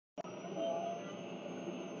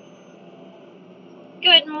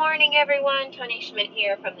Good morning, everyone. Tony Schmidt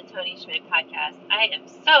here from the Tony Schmidt Podcast. I am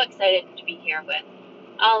so excited to be here with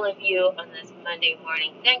all of you on this Monday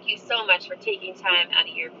morning. Thank you so much for taking time out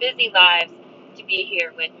of your busy lives to be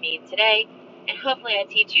here with me today. And hopefully, I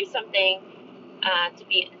teach you something to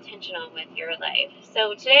be intentional with your life.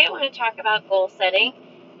 So, today I want to talk about goal setting.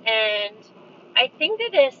 And I think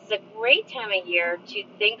that this is a great time of year to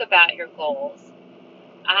think about your goals.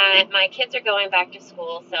 My kids are going back to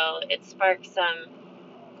school, so it sparks some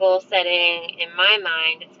goal setting in my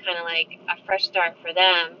mind. It's kind of like a fresh start for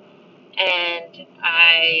them, and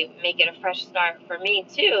I make it a fresh start for me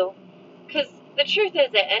too, because the truth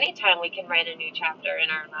is that anytime we can write a new chapter in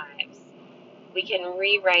our lives, we can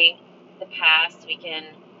rewrite the past, we can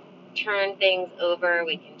turn things over,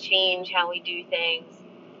 we can change how we do things,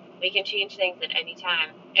 we can change things at any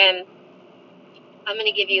time. And I'm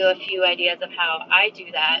going to give you a few ideas of how I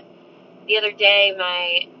do that. The other day,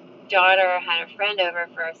 my daughter had a friend over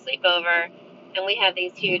for a sleepover, and we have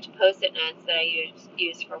these huge post-it notes that I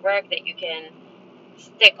use for work that you can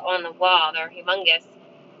stick on the wall. They're humongous.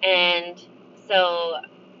 And so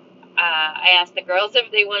I asked the girls if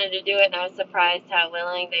they wanted to do it, and I was surprised how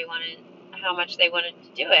much they wanted to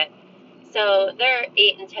do it. So they're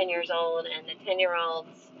 8 and 10 years old, and the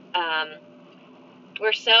 10-year-olds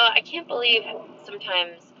I can't believe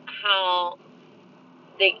sometimes how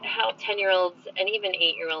 10-year-olds and even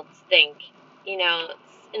 8-year-olds think. You know,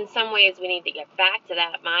 in some ways we need to get back to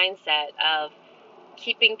that mindset of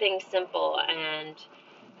keeping things simple and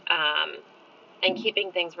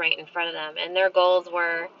keeping things right in front of them. And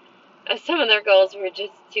some of their goals were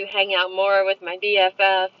just to hang out more with my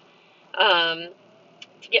BFF,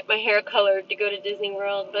 to get my hair colored, to go to Disney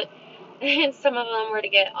World, but and some of them were to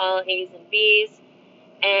get all A's and B's.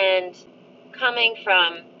 And coming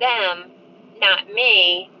from them, not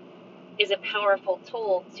me, is a powerful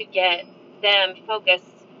tool to get them focused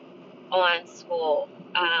on school.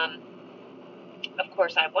 Of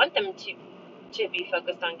course, I want them to be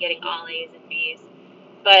focused on getting all A's and B's,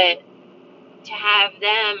 but to have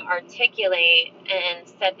them articulate and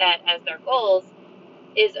set that as their goals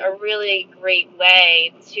is a really great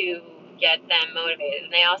way to get them motivated.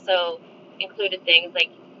 And they also included things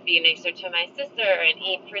like be nicer to my sister and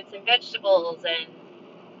eat fruits and vegetables and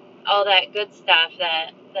all that good stuff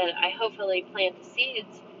that I hopefully plant the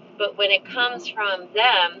seeds. But when it comes from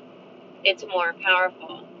them, it's more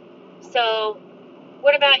powerful. So,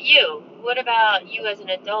 what about you? What about you as an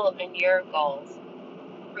adult and your goals?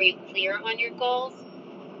 Are you clear on your goals?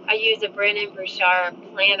 I use a Brendon Burchard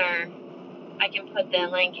planner. I can put the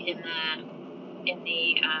link in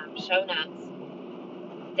the show notes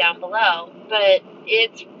down below. But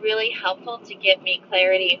it's really helpful to give me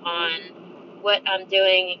clarity on what I'm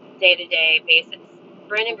doing day-to-day basis.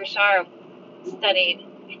 Brendon Burchard studied,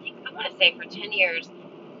 I want to say for 10 years,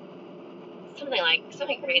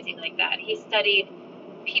 something crazy like that. He studied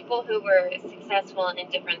people who were successful in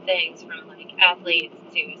different things, from like athletes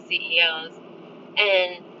to CEOs,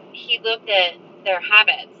 and he looked at their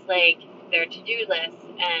habits, like their to-do lists,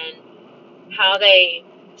 and how they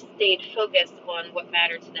stayed focused on what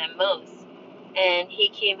mattered to them most. And he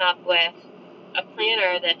came up with a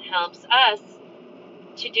planner that helps us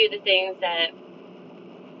to do the things that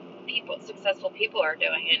successful people are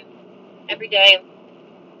doing. And every day,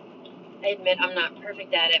 I admit I'm not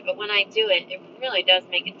perfect at it, but when I do it, it really does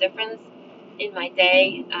make a difference in my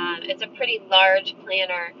day. It's a pretty large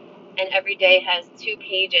planner, and every day has 2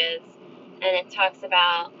 pages, and it talks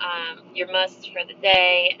about your musts for the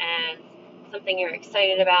day and something you're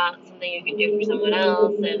excited about, something you can do for someone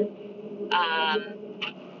else,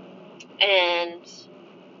 and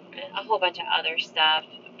a whole bunch of other stuff.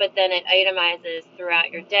 But then it itemizes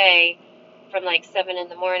throughout your day from like 7 in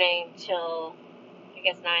the morning till I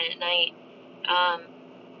guess 9 at night.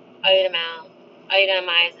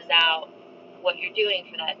 Itemizes out what you're doing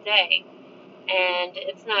for that day. And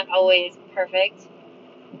it's not always perfect,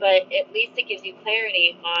 but at least it gives you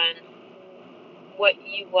clarity on what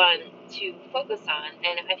you want to focus on.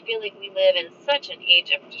 And I feel like we live in such an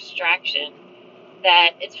age of distraction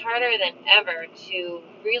that it's harder than ever to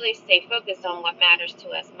really stay focused on what matters to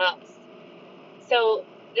us most. So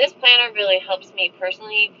this planner really helps me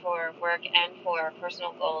personally for work and for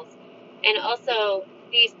personal goals. And also,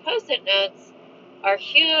 these post-it notes are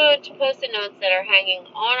huge post-it notes that are hanging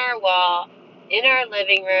on our wall in our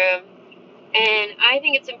living room. And I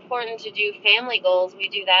think it's important to do family goals. We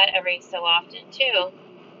do that every so often too.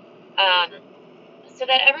 So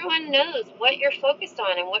that everyone knows what you're focused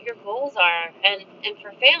on and what your goals are. And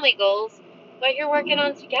for family goals, what you're working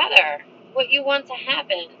on together, what you want to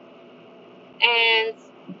happen. And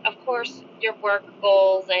of course, course, your work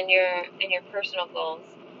goals and your personal goals.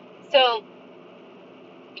 So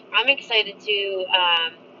I'm excited to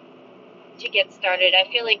get started. I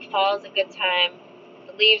feel like fall is a good time.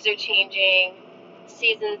 The leaves are changing,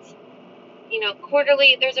 seasons,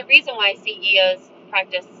 quarterly. There's a reason why CEOs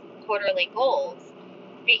practice quarterly goals,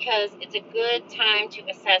 because it's a good time to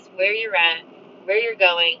assess where you're at, where you're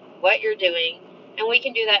going, what you're doing, and we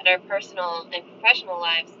can do that in our personal and professional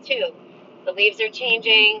lives too. The leaves are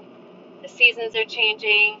changing, the seasons are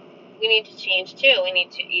changing. We need to change too. We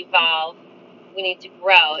need to evolve. We need to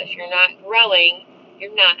grow. If you're not growing,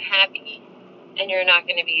 you're not happy and you're not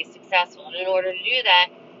going to be successful. And in order to do that,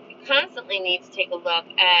 you constantly need to take a look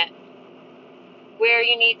at where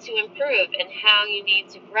you need to improve and how you need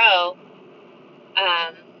to grow,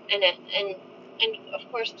 um, and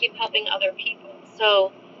of course keep helping other people.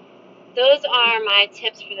 So those are my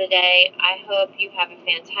tips for the day. I hope you have a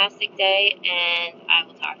fantastic day, and I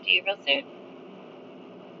will talk to you real soon.